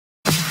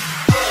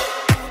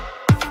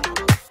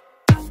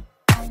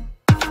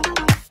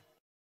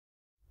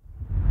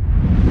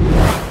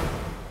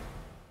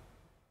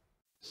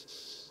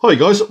Hi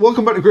guys,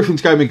 welcome back to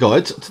Griffin's Gaming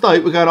Guides. Today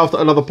we're going after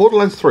another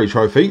Borderlands 3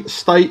 trophy,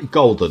 Stay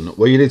Golden,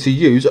 where you need to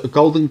use a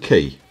golden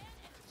key.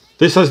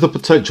 This has the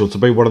potential to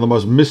be one of the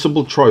most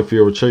missable trophy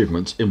or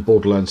achievements in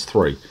Borderlands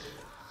 3,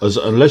 as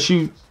unless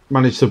you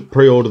manage to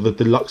pre-order the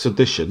deluxe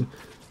edition,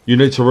 you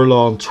need to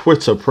rely on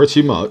Twitter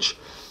pretty much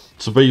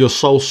to be your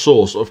sole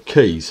source of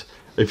keys.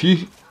 If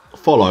you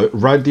follow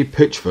Randy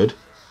Pitchford,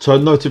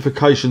 turn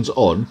notifications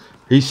on,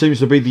 he seems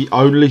to be the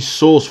only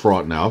source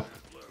right now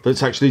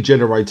that's actually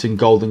generating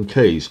golden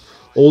keys.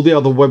 All the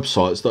other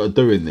websites that are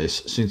doing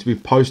this seem to be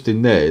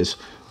posting theirs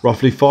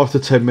roughly 5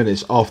 to 10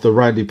 minutes after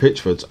Randy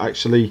Pitchford's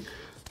actually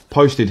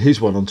posted his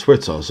one on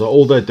Twitter. So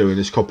all they're doing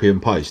is copy and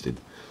pasting.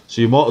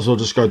 So you might as well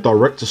just go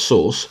direct to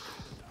source,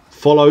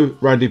 follow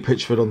Randy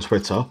Pitchford on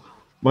Twitter,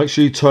 make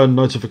sure you turn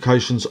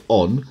notifications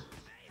on.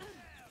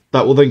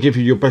 That will then give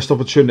you your best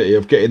opportunity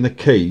of getting the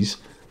keys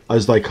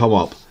as they come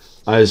up.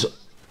 As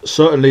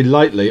certainly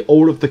lately,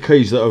 all of the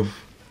keys that have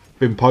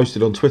been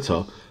posted on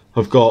Twitter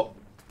have got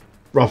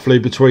roughly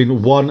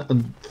between 1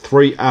 and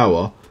 3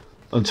 hours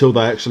until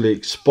they actually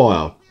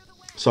expire.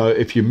 So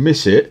if you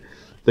miss it,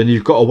 then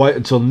you've got to wait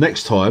until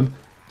next time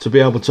to be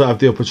able to have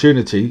the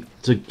opportunity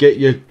to get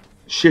your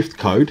shift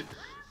code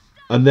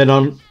and then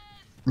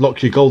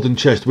unlock your golden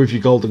chest with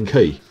your golden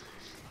key.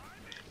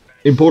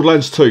 In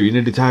Borderlands 2, you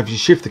needed to have your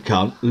shift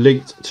account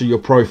linked to your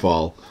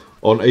profile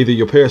on either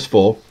your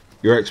PS4,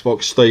 your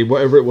Xbox, Steam,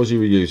 whatever it was you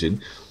were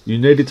using. You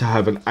needed to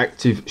have an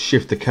active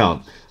shift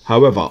account.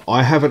 However,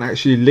 I haven't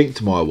actually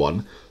linked my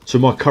one to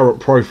my current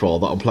profile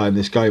that I'm playing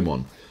this game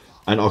on,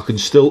 and I can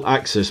still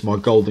access my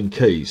golden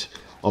keys.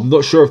 I'm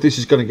not sure if this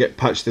is going to get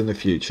patched in the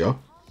future,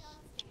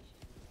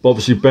 but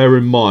obviously bear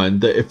in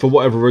mind that if for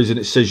whatever reason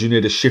it says you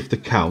need a shift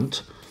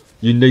account,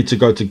 you need to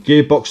go to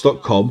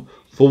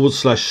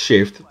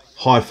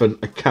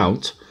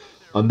gearbox.com/shift-account,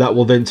 and that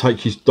will then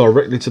take you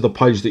directly to the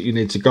page that you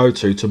need to go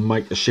to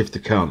make a shift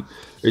account.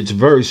 It's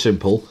very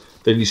simple.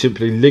 Then you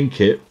simply link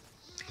it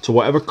to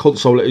whatever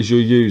console it is you're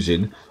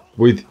using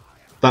with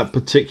that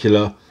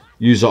particular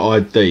user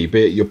ID,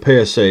 be it your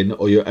PSN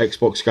or your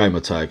Xbox gamer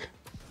tag.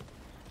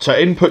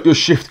 To input your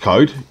shift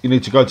code, you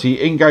need to go to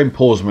your in-game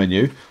pause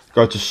menu,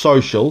 go to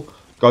social,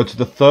 go to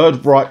the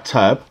third right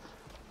tab,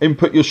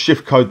 input your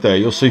shift code there.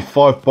 You'll see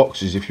 5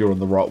 boxes if you're on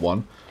the right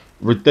one.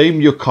 Redeem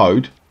your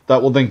code.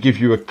 That will then give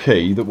you a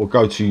key that will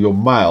go to your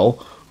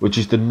mail, which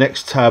is the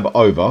next tab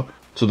over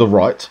to the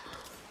right.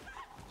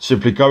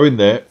 Simply go in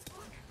there,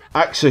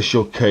 access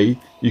your key.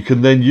 You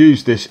can then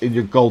use this in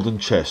your golden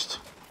chest.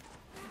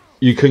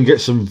 You can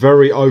get some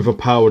very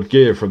overpowered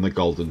gear from the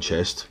golden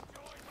chest,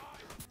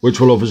 which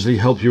will obviously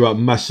help you out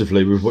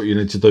massively with what you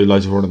need to do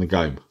later on in the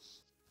game.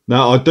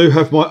 Now, I do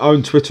have my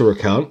own Twitter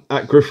account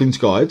at Griffin's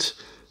Guides.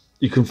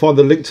 You can find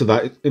the link to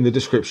that in the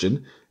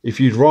description. If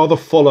you'd rather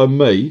follow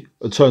me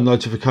and turn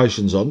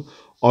notifications on,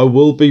 I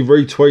will be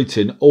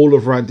retweeting all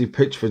of Randy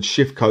Pitchford's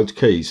shift code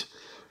keys.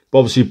 But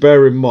obviously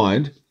bear in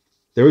mind,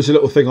 there is a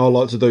little thing I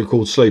like to do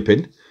called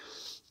sleeping.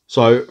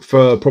 So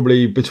for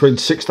probably between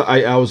 6 to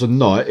 8 hours a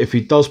night, if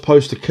he does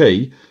post a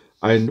key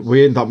and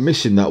we end up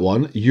missing that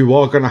one, you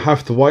are going to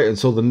have to wait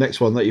until the next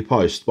one that he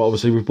posts. But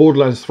obviously with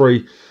Borderlands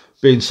 3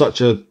 being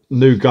such a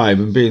new game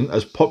and being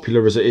as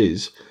popular as it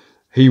is,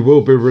 he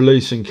will be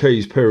releasing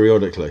keys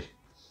periodically.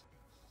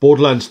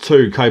 Borderlands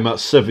 2 came out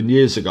 7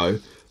 years ago.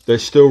 They're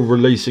still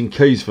releasing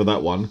keys for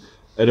that one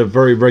at a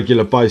very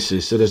regular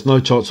basis, so there's no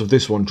chance of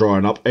this one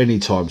drying up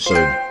anytime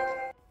soon.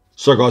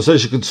 So guys,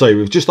 as you can see,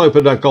 we've just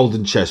opened our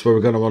golden chest where we're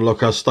going to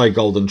unlock our Stay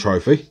Golden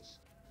trophy.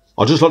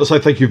 I'd just like to say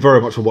thank you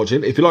very much for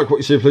watching. If you like what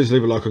you see, please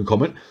leave a like and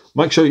comment.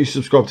 Make sure you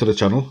subscribe to the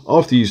channel.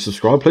 After you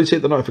subscribe, please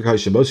hit the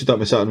notification bell so you don't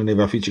miss out on any of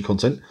our future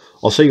content.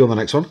 I'll see you on the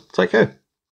next one. Take care.